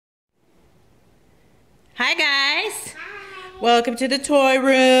Hi guys. Hi. Welcome to the toy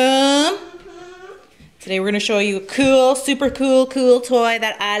room. Today we're going to show you a cool, super cool toy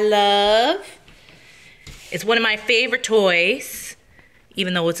that I love. It's one of my favorite toys,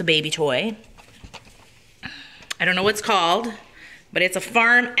 even though it's a baby toy. I don't know what it's called, but it's a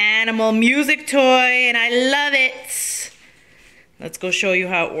farm animal music toy and I love it. Let's go show you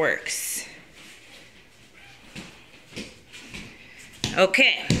how it works.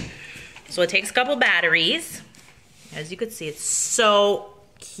 Okay, so it takes a couple batteries. As you can see, it's so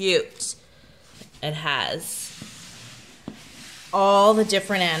cute. It has all the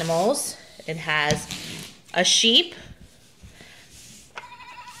different animals. It has a sheep,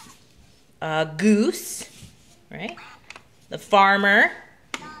 a goose, right? The farmer,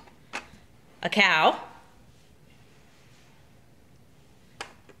 a cow.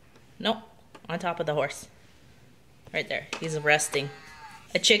 Nope, on top of the horse. Right there, he's resting.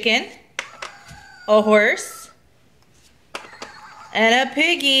 A chicken, a horse, and a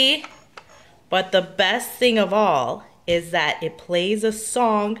piggy. But the best thing of all is that it plays a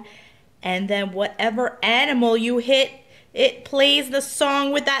song, and then whatever animal you hit, it plays the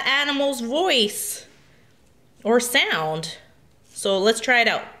song with that animal's voice or sound. So let's try it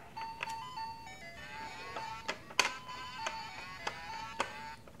out.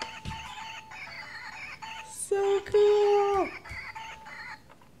 So cool.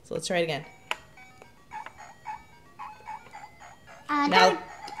 So let's try it again. Now,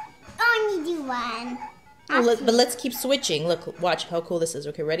 only do one. But let's keep switching. Look, watch how cool this is.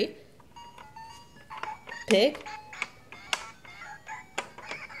 Okay, ready? Pig.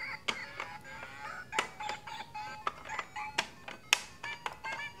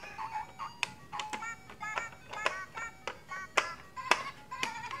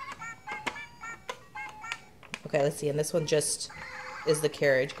 Okay, let's see. And this one just is the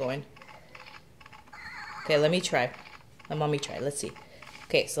carriage going. Okay, let me try. Let mommy try. Let's see.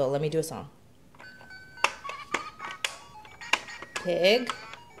 Okay, so let me do a song. Pig,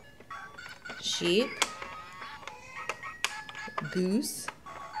 sheep, goose,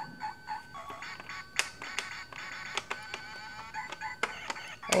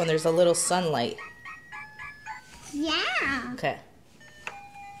 oh, and there's a little sunlight. Yeah. Okay.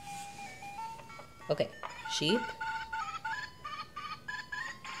 Okay, sheep,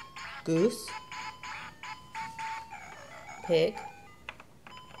 goose, pig,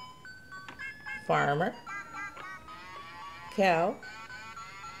 farmer, cow,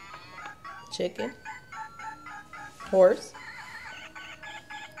 chicken, horse,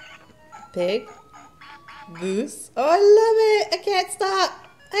 pig, goose. Oh, I love it. I can't stop.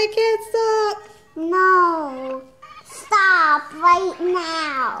 I can't stop. No. Stop right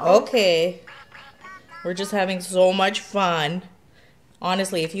now. Okay. We're just having so much fun.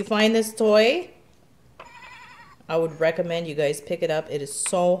 Honestly, if you find this toy, I would recommend you guys pick it up. It is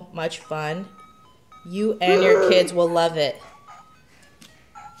so much fun. You and your kids will love it.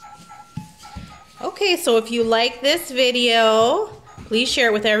 Okay, so if you like this video, please share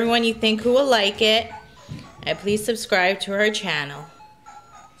it with everyone you think who will like it. And please subscribe to our channel.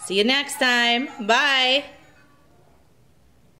 See you next time. Bye.